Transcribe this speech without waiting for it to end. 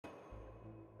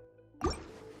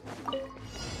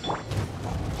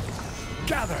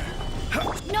Gather!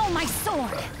 No, my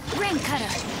sword! Rain cutter!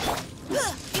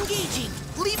 Engaging!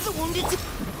 Leave the wounded to...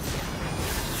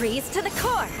 Freeze to the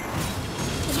core!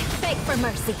 Beg for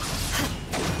mercy!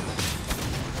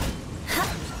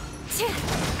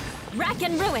 Rack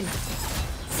and ruin!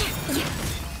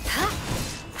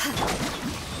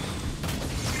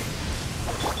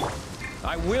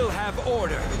 I will have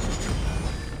order!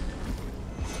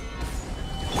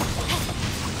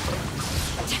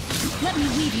 Let me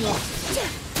weave you off!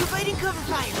 Providing cover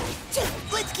fire!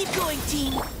 Let's keep going,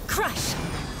 team! Crush!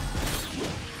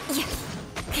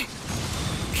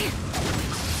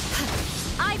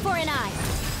 Eye for an eye!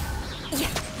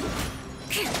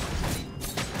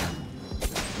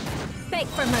 Beg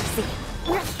for mercy!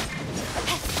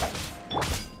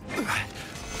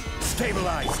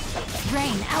 Stabilized!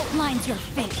 Rain outlines your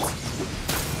fate!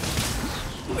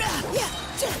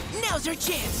 Now's our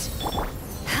chance!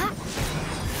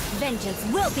 Vengeance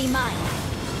will be mine!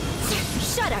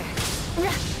 Shudder!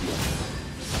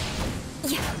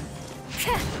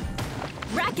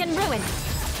 Rack and ruin!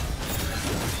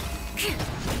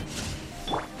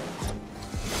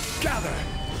 Gather!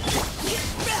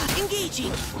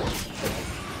 Engaging!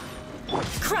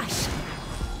 Crush!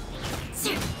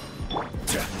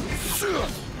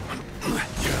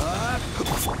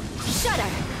 Shudder!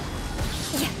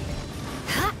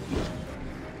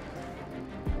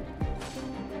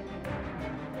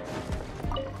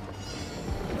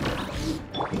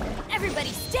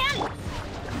 Everybody stand!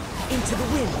 Into the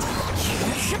wind!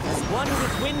 As one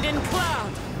with wind and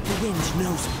cloud! The wind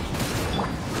knows me.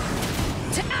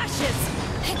 To ashes!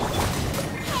 Hey,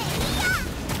 MIKA!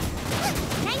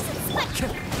 Nice and slick!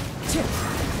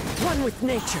 One with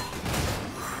nature!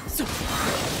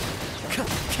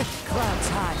 Clouds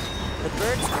high. The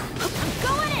birds... I'm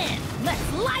going in! Let's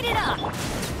light it up!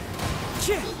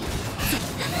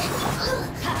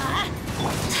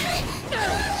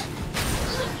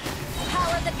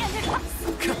 Power that ended us!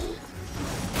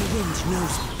 The wind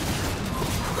knows me.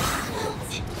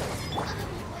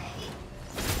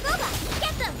 Boba,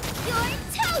 get them! You're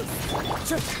toast!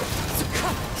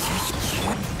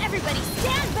 Everybody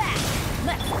stand back!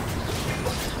 Let's...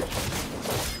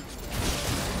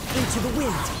 Into the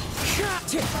wind!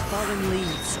 Fallen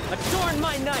leaves, adorn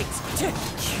my night!